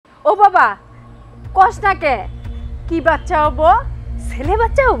ও বাবা কস না কে কি বাচ্চা হবো ছেলে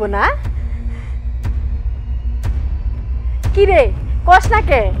বাচ্চা হবো না কি রে কস না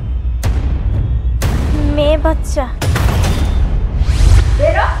কে মেয়ে বাচ্চা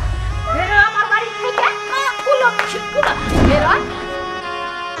বেরো বেরো আমার বাড়ি থেকে কুলো কুলো বেরো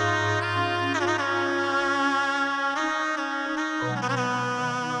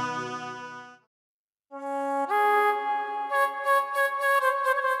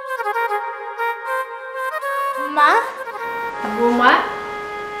মা বৌমা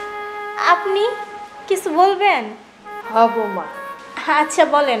আপনি কিছু বলবেন হ বৌমা আচ্ছা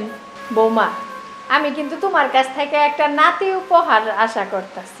বলেন বৌমা আমি কিন্তু তোমার কাছ থেকে একটা নাতি উপহার আশা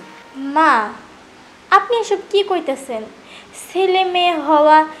করতেছি মা আপনি এসব কি কইতেছেন ছেলে মেয়ে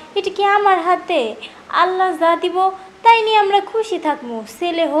হওয়া এটা কি আমার হাতে আল্লাহ যা দিব তাই নিয়ে আমরা খুশি থাকবো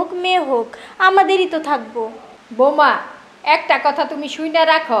ছেলে হোক মেয়ে হোক আমাদেরই তো থাকবো বৌমা একটা কথা তুমি শুনে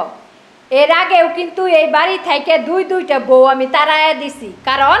রাখো এর আগেও কিন্তু এই বাড়ি থেকে দুইটা বউ আমি তাড়াইয়া দিছি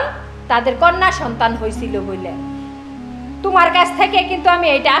কারণ তাদের কন্যা সন্তান হয়েছিল বলে তোমার কাছ থেকে কিন্তু আমি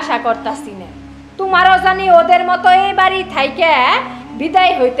এটা আশা করতেছি না তোমারও জানি ওদের মতো এই বাড়ি থেকে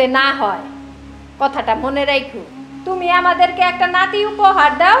বিদায় হইতে না হয় কথাটা মনে রাখো তুমি আমাদেরকে একটা নাতি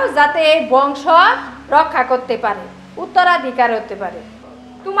উপহার দাও যাতে এই বংশ রক্ষা করতে পারে উত্তরাধিকার হতে পারে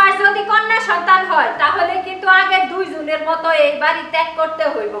তোমার যদি কন্যা সন্তান হয় তাহলে কিন্তু আগে দুইজনের মতো এই বাড়ি ত্যাগ করতে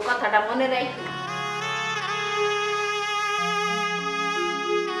হইব কথাটা মনে রাখো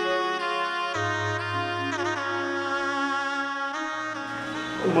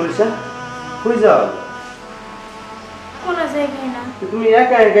মনীষা কই যাও কোনো জায়গায় না তুমি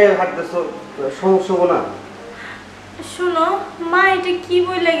একা একা হাঁটতেছো সমস্যা হবো না শোনো মা এটা কি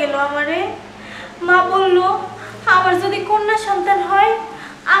বলে গেল আমারে মা বলল আমার যদি কন্যা সন্তান হয়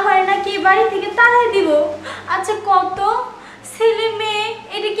আমার নাকি বাড়ি থেকে তাড়াই দিব আচ্ছা কত ছেলে মেয়ে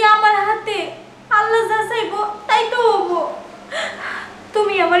এটা কি আমার হাতে আল্লাহ যা চাইবো তাই তো হবো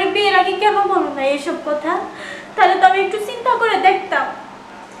তুমি আমারে বিয়ের আগে কেন বলো না এসব কথা তাহলে তো আমি একটু চিন্তা করে দেখতাম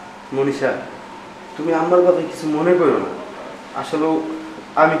মনীষা তুমি আমার কথা কিছু মনে করো না আসলে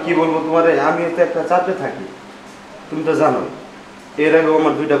আমি কি বলবো তোমারে আমি তো একটা চাপে থাকি তুমি তো জানো এর আগেও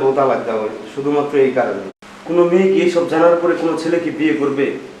আমার দুইটা বউ তালাক দেওয়া হয় শুধুমাত্র এই কারণে কোনো মেয়ে কি এইসব জানার পরে কোনো ছেলেকে বিয়ে করবে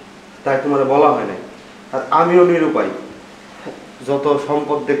তাই তোমার বলা হয় না আর আমিও নিরুপায় যত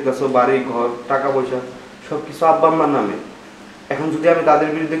সম্পদ দেখতেছো বাড়ি ঘর টাকা পয়সা সব কিছু আব্বা আম্মার নামে এখন যদি আমি তাদের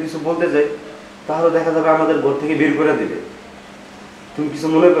বিরুদ্ধে কিছু বলতে যাই তাহলে দেখা যাবে আমাদের ঘর থেকে বের করে দিবে তুমি কিছু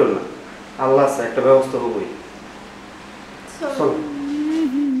মনে করো না আল্লাহ আছে একটা ব্যবস্থা হবেই চলো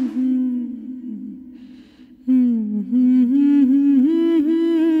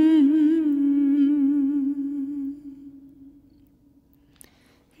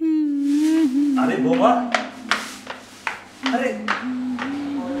আরে বোমা আরে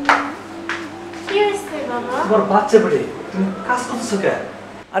কি হয়েছে বাবা তোমার বাচ্চা পেটে তুমি কাজ করছো কেন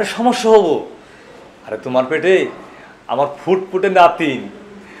আরে সমস্যা হবো আরে তোমার পেটে আমার ফুটফুটে নাতিন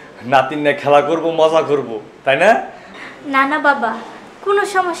নাতিন নিয়ে খেলা করব মজা করব তাই না না না বাবা কোনো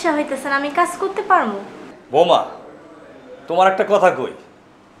সমস্যা হইতেছে না আমি কাজ করতে পারবো বৌমা তোমার একটা কথা কই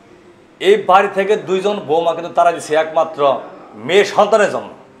এই বাড়ি থেকে দুইজন বৌমা কিন্তু তারা দিচ্ছে একমাত্র মেয়ে সন্তানের জন্য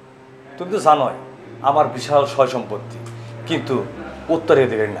তুমি তো জানোই আমার বিশাল সয় সম্পত্তি কিন্তু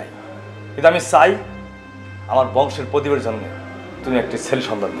উত্তরাধিকার নাই কিন্তু আমি চাই আমার বংশের প্রদীপের জন্য তুমি একটি ছেলে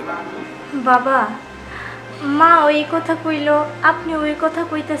সন্তান দিবে বাবা মা ওই কথা কইল আপনি ওই কথা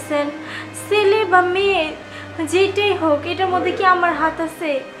কইতেছেন ছেলে বা মেয়ে যেটাই হোক এটার মধ্যে কি আমার হাত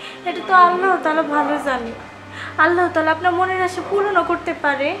আছে এটা তো আল্লাহ তাআলা ভালো জানে আল্লাহ তাআলা আপনার মনের আশা পূরণও করতে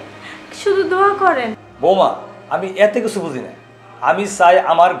পারে শুধু দোয়া করেন বৌমা আমি এতে কিছু বুঝি না আমি চাই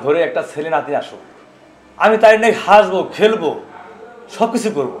আমার ঘরে একটা ছেলে নাতি আসুক আমি তাই নিয়ে হাসবো খেলবো সব কিছু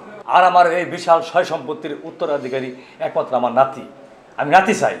করবো আর আমার এই বিশাল সয় সম্পত্তির উত্তরাধিকারী একমাত্র আমার নাতি আমি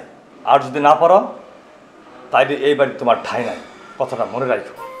নাতি চাই আর যদি না পারো তাইলে এই বাড়ি তোমার ঠাঁই নাই কথাটা মনে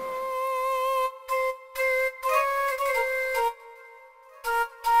রাখো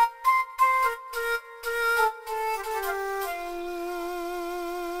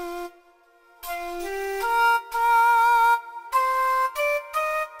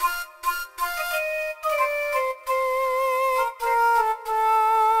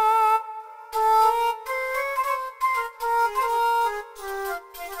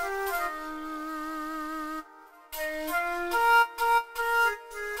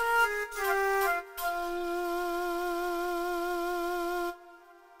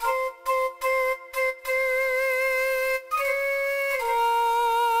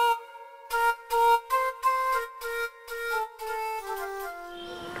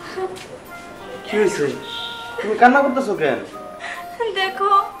কি হয়েছে তুমি কান্না করতেছো কেন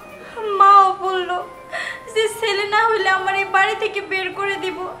দেখো বললো যে ছেলে না হইলে আমার এই বাড়ি থেকে বের করে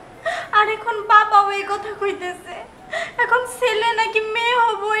দিব। আর এখন বাবাও এই কথা কইতেছে। এখন ছেলে নাকি মেয়ে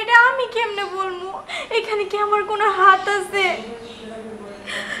হবো এটা আমি কেমনে বলবো? এখানে কি আমার কোনো হাত আছে?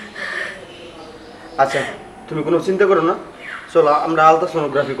 আচ্ছা তুমি কোনো চিন্তা করো না, চলো আমরা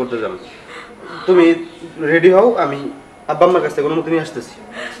আলট্রাসোনোগ্রাফি করতে যাব। তুমি রেডি হও, আমি আব্বা আম্মার কাছ থেকে অনুমতি নিয়ে আসতেছি।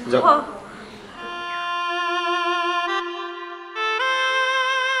 যাও।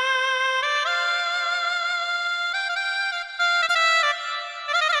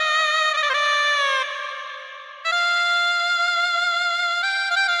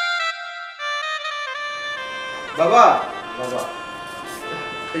 বাবা বাবা,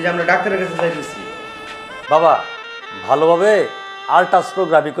 এই যে আমরা ডাক্তারের কাছে যাইতেছি। বাবা ভালোভাবে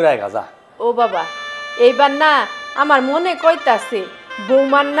আলট্রাসোনোগ্রাফি করে আয় যা। ও বাবা, এইবার না আমার মনে কইতাছে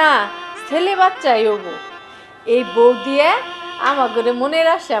বৌমার না ছেলে বাচ্চাই হবো। এই বউ দিয়ে আমার ঘরে মনের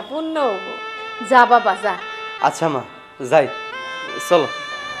আশা পূর্ণ হবো। যা বাবা যা। আচ্ছা মা, যাই, চলো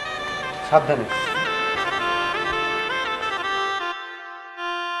সাবধানে।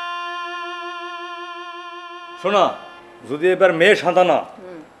 শোনো, যদি এবার মেয়ে সন্তান হয়,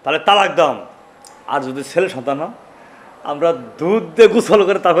 তাহলে তালাক দাম। আর যদি ছেলে সন্তান হয়, আমরা দুধ দিয়ে গোসল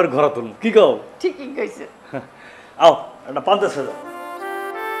করে তারপরে ঘরে তুলব। কি কও? ঠিকই কইছে। আও একটা 50,000।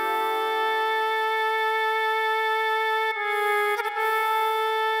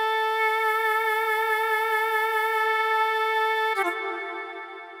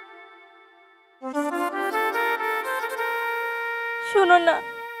 শোনো না,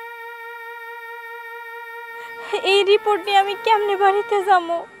 এই রিপোর্ট নিয়ে আমি কেমনে বাড়িতে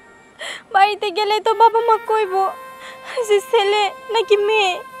যাবো? বাড়িতে গেলে তো বাবা মা কইব যে ছেলে নাকি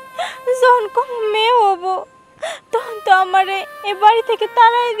মেয়ে। যখন কম মেয়ে হবো তখন তো আমারে এ বাড়ি থেকে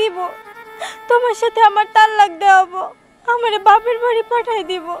তাড়াই দিব। তোমার সাথে আমার তালাক দেওয়াবো, আমারে বাপের বাড়ি পাঠাই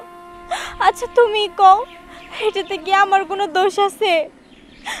দিব। আচ্ছা তুমি কও, এটাতে কি আমার কোনো দোষ আছে?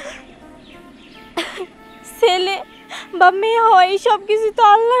 ছেলে বা মেয়ে হয় এই সব কিছু তো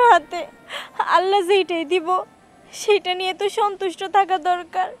আল্লাহর হাতে। আল্লাহ যেইটাই দিব সেটা নিয়ে তো সন্তুষ্ট থাকা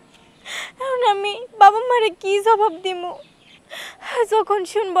দরকার। এখন আমি বাবা মারে কি জবাব দিব? যখন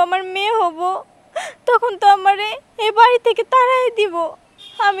শুনবো আমার মেয়ে হব তখন তো আমারে এই বাড়ি থেকে তাড়াই দিব।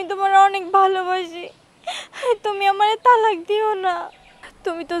 আমি তোমার অনেক ভালোবাসি, তুমি আমারে তালাক দিও না।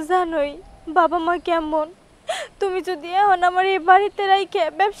 তুমি তো জানোই বাবা মা কেমন। তুমি যদি এখন আমার এই বাড়িতে রাইখে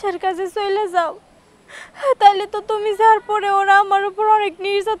ব্যবসার কাজে চলে যাও, তাহলে তো তুমি যার পরে ওরা আমার উপর অনেক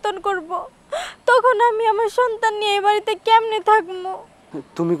নির্যাতন করব। তখন আমি আমার সন্তান নিয়ে এই বাড়িতে কেমনে থাকবো?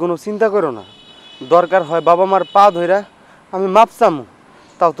 তুমি কোনো চিন্তা করো না, দরকার হয় বাবা মার পা ধইরা আমি মাপ চামু,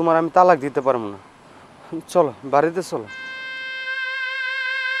 তাও তোমার আমি তালাক দিতে পারবো না। চলো বাড়িতে চলো।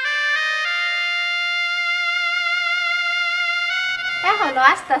 এখনো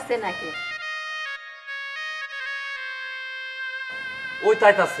আসতেছে নাকি? ওই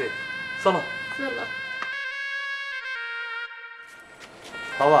তাইতাছে, চলো। চলো।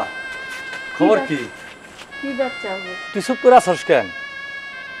 বাবা খবর কি? কি বাচ্চা হবে? তুই চুপ করে আসস কেন?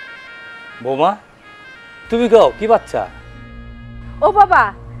 বৌমা তুমি কও কি বাচ্চা? ও বাবা,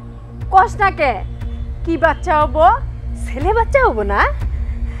 কস না কে? কি বাচ্চা হবো? ছেলে বাচ্চা হবো না?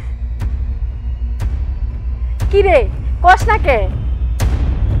 কি রে, কস না কে?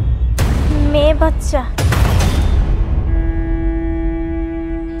 মেয়ে বাচ্চা।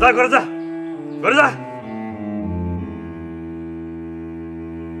 যা ঘরে যা, ঘরে যা।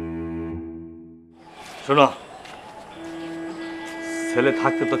 শোনো, ছেলে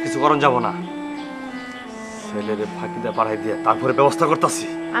থাকতে তো কিছু করণ যাব না। ছেলেরে ফাঁকি দিয়ে পাঠাই দিয়ে তারপরে ব্যবস্থা করতেছি।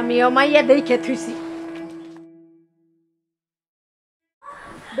 আমিও মাইয়া দেখে থুইছি।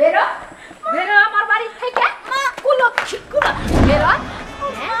 বেরো, বেরো আমার বাড়ি থেকে। কুলো ছিকুলা বেরো।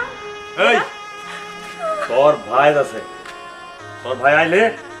 এই তোর ভাই আছে, তোর ভাই আইলে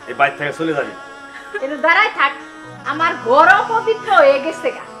এই বাড়ি থেকে চলে যাবি। এর দাঁড়াই থাক, আমার ঘর পবিত্র হয়ে গেছে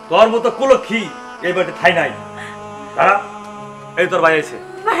গা। তোর মতো কুলক্ষী এই বাড়িতে ঠাই নাই। দাঁড়া, এই তোর ভাই আইছে।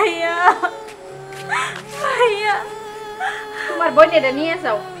 ভাইয়া, ভাইয়া তোমার বোনেরা নিয়ে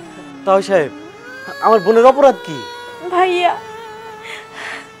যাও। তাও সাহেব, আমার বোনের অপরাধ কি? ভাইয়া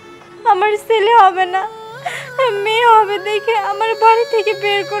আমার ছেলে হবে না, মেয়ে হবে দেখে আমার বাড়ি থেকে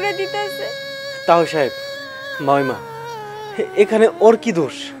বের করে দিতেছে। তাও সাহেব, মাইমা এখানে ওর কি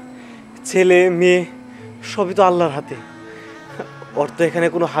দোষ? ছেলে মেয়ে সবই তো আল্লাহর হাতে, ওর তো এখানে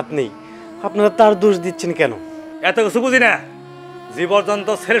কোনো হাত নেই। আপনারা তার দোষ দিচ্ছেন কেন? এত কিছু বুঝি না। যে পর্যন্ত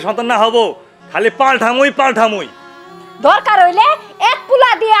ছেলে সন্তান না হবো খালি পাল্টামুই পাল্টামুই। দরকার হইলে এক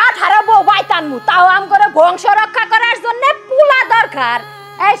পুলা দিয়ে 18 বউ বাইতানমু, তাও আম করে বংশ রক্ষা করার জন্য পুলা দরকার।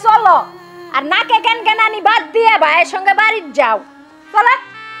 এই চলো, আর নাকে কেন কেন আনি বাদ দিয়ে ভাইয়ের সঙ্গে বাড়ি যাও। চলো।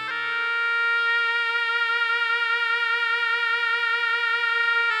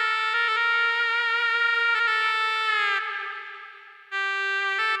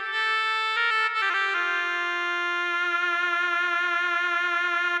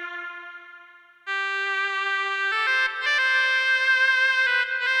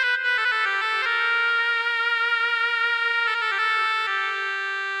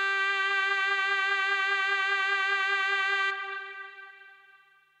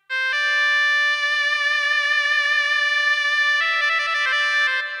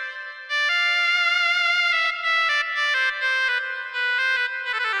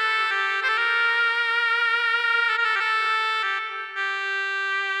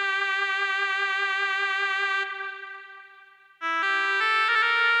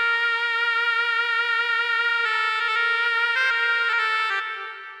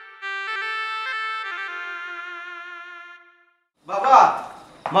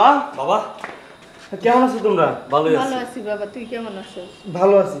 মা, বাবা কেমন আছো তোমরা? ভালোই ভালো আছি। আছি বাবা, তুই কেমন আছিস?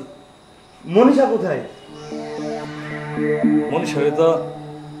 ভালো আছি। মনীষা কোথায়? মনীষারে তো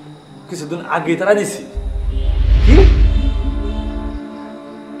কিছুদিন আগে তারা দিছি। কি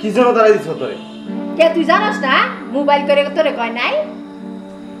কি জন্য দাঁড়াই দিছ তোরে? কে তুই জানাস না? মোবাইল করে তোরে কয় নাই?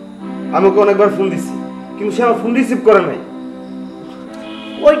 আমি ওকে অনেকবার ফোন দিছি, কিন্তু সে আমার ফোন রিসিভ করে নাই।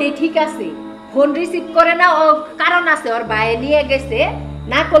 ওইটাই ঠিক আছে, ফোন রিসিভ করে না, ও কারণ আছে, ওর ভাই নিয়ে গেছে,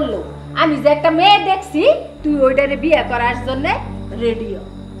 না করলো। আমি যে একটা মেয়ে দেখছি, তুই ওইটারে বিয়ে করার জন্য রেডিও।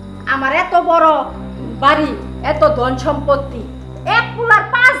 আমার এত বড় বাড়ি, এত ধন সম্পত্তি, এক পুলার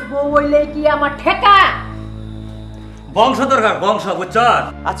 5 বউ হইলে কি আমার ঠেকা? বংশ দরকার, বংশ বুঝছস?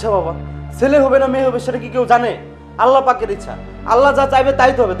 আচ্ছা বাবা, ছেলে হবে না মেয়ে হবে সেটা কি কেউ জানে? আল্লাহ পাকের ইচ্ছা, আল্লাহ যা চাইবে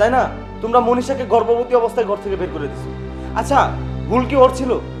তাই তো হবে, তাই না? তোমরা মনীষাকে গর্ভবতী অবস্থায় ঘর থেকে বের করে দিছো। আচ্ছা, ভুল কি ওর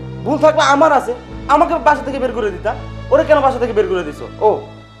ছিল? ভুল থাকলে আমার আছে, আমাকে বাসা থেকে বের করে দিতা। ওরে কেন বাসা থেকে বের করে দিছো? ও,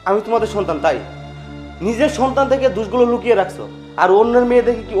 আমি তোমাদের সন্তান, তাই নিজের সন্তান থেকে দোষগুলো লুকিয়ে রাখছো, আর অন্যের মেয়ে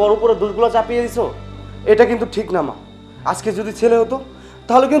দেখে কি ওর উপরে দোষগুলো চাপিয়ে দিছো? এটা কিন্তু ঠিক না মা। আজকে যদি ছেলে হতো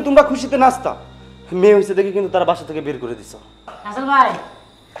তাহলে কিন্তু তোমরা খুশিতে নাচতা। মেয়ে হয়েছে দেখে কিন্তু তারা বাসা থেকে বের করে দিছো। আসল ভাই,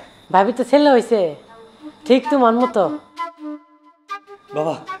 ভাবি তো ছেলে হয়েছে, ঠিক তোমার মতো।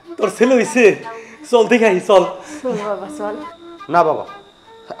 বাবা তোর ছেলে হইছে, চল দেখাই চল। চল বাবা চল। না বাবা,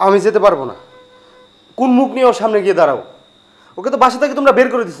 আমি যেতে পারবো না। কোন মুখ নিয়ে ওর সামনে গিয়ে দাঁড়াও? ওকে তো বাসা থেকে তোমরা বের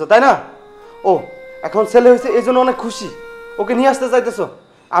করে দিছো, তাই না? ও এখন ছেলে হয়েছে এই জন্য অনেক খুশি, ওকে নিয়ে আসতে চাইতেছো।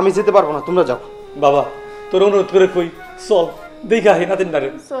 আমি যেতে পারবো না, তোমরা যাও। বাবা তোর অনুরোধ করে কই, চল দেখা হে নাতিন নারে।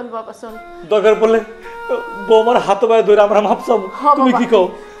 চল বাবা চল। দরকার পড়লে বৌমার হাত পায়ে ধরে আমরা মাপ চাবো। তুমি কি কও?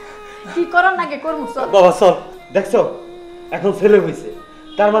 কি করার নাকি করমু, চল। বাবা চল। দেখছো, এখন ছেলে হয়েছে,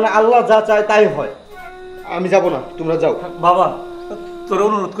 তার মানে আল্লাহ যা চায় তাই হয়। আমি যাব না, তোমরা যাও। বাবা তোর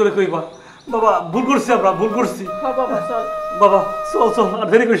অনুরোধ করে কইবা, বাবা ভুল করছি, আমরা ভুল করছি। বাবা চল। বাবা চল চল, আর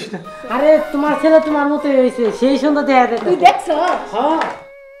দেরি করিস না। আরে তোমার ছেলে তোমার মতোই হয়েছে, সেই সন্ধ্যা দেখা দেয়। তুই দেখছো? হ্যাঁ,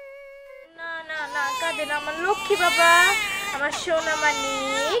 না না না, কাঁদে না আমার লক্ষ্মী বাবা, আমার সোনা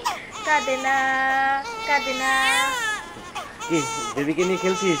মানিক, কাঁদে না, কাঁদে না। কি বেবিকে নিয়ে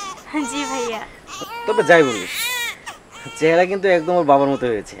খেলছিস? জি ভাইয়া। তবে যাই বলিস, চেহারা কিন্তু একদম ওর বাবার মতো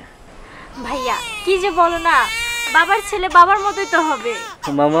হয়েছে। ভাইয়া কি যে বলো না, বাবার ছেলে বাবার মতোই তো হবে।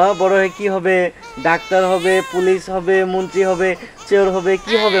 মামা বড় হয়ে কি হবে? ডাক্তার হবে, পুলিশ হবে, মন্ত্রী হবে, চোর হবে,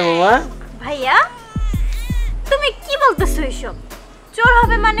 কি হবে মামা? ভাইয়া তুমি কি বলতেছো এসব? চোর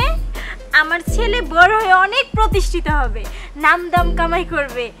হবে মানে? আমার ছেলে বড় হয়ে অনেক প্রতিষ্ঠিত হবে, নাম দাম কামাই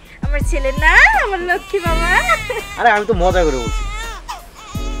করবে। আমার ছেলে না, আমার লক্ষ্মী বাবা। আরে আমি তো মজা করে বলছি।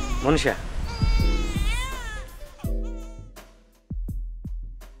 মনীষা,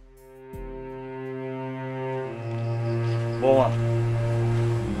 বৌমা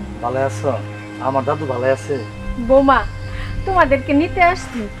ভালো আছো? আমার দাদু ভালো আছে? বৌমা তোমাদেরকে নিতে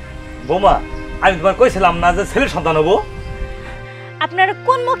আসছি। বৌমা আমি তোমার কইছিলাম না যে ছেলের সন্তান হবো? আপনারা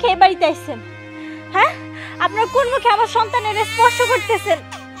কোন মুখে এ বাড়িতে আসছেন? হ্যাঁ, আপনারা কোন মুখে আমার সন্তানের স্পর্শ করতেছেন?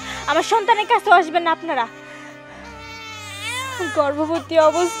 আমার সন্তানের কাছে আসবেন না আপনারা। গর্ভবতী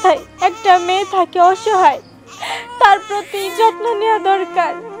অবস্থায় একটা মেয়ে থাকে অসহায়, তার প্রতি যত্ন নেওয়া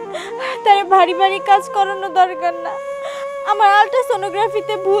দরকার, তার ভারী ভারী কাজ করানো দরকার না। আমার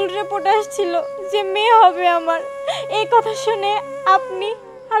আল্ট্রাসোনোগ্রাফিতে ভুল রিপোর্ট আসছিল যে মেয়ে হবে আমার। এই কথা শুনে আপনি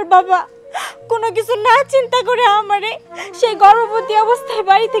আর বাবা কোনো কিছু না চিন্তা করে আমারে সেই গর্ভবতী অবস্থায়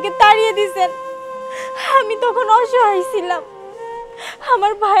বাড়ি থেকে তাড়িয়ে দিয়েছেন। আমি তখন অসহায় ছিলাম,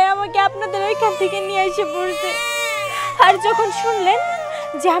 আমার ভাই আমাকে আপনাদের ওইখান থেকে নিয়ে এসে পড়ছে। আর যখন শুনলেন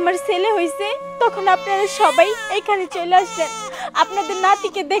যে আমার ছেলে হয়েছে, তখন আপনারা সবাই এখানে চলে আসলেন আপনাদের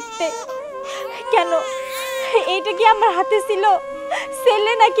নাতিকে দেখতে। কেন, এইটা কি আমার হাতে ছিল?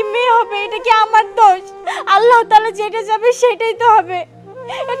 ছেলে নাকি মেয়ে হবে এটা কি আমার দোষ? আল্লাহ তাআলা যেটা যাবে সেটাই তো হবে,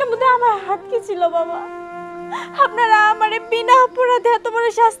 এটার মধ্যে আমার হাত কি ছিল বাবা? আপনারা আমারে বিনা অপরাধে এত বড়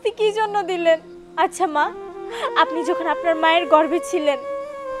শাস্তি কি জন্য দিলেন? আচ্ছা মা, আপনি যখন আপনার মায়ের গর্ভে ছিলেন,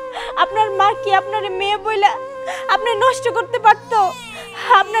 আপনার মা কি আপনার মেয়ে বইলা আপনি নষ্ট করতে পারতো?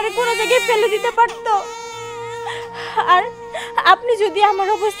 আপনারে কোনো জায়গায় ফেলে দিতে পারতো? আর আপনি যদি আমার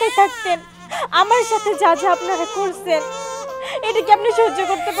অবস্থায় থাকতেন, আমার সাথে যা যা আপনারা করছেন, এটা কি আপনি সহ্য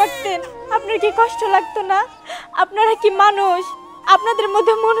করতে পারতেন? আপনার কি কষ্ট লাগতো না? আপনারা কি মানুষ? আপনাদের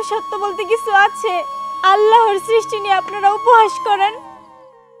মধ্যে মনুষ্যত্ব বলতে কিছু আছে? আল্লাহর সৃষ্টি নিয়ে আপনারা উপহাস করেন,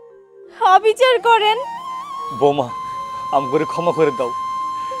 অবিচার করেন। বৌমা আমাকে ক্ষমা করে দাও,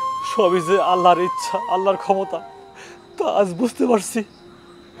 সবই যে আল্লাহর ইচ্ছা, আল্লাহর ক্ষমতা, তা আজ বুঝতে পারছি।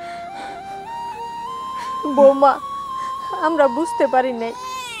 বৌমা আমরা বুঝতে পারি নাই,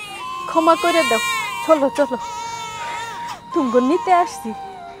 ক্ষমা করে দাও। চলো চলো, তুমি নিতে আসছি,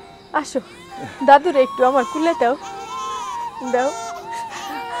 আসো। দাদুরে একটু আমার কুলে দাও, দাও।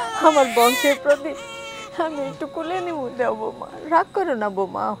 আমার বংশের প্রদীপ আমি একটু কোলে নিব। দেও বৌমা, রাগ করো না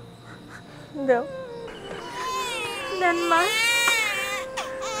বৌমা, দেও। দেন মা।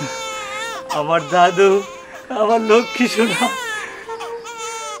 আমার দাদু, আমার লক্ষ্মী সোনা।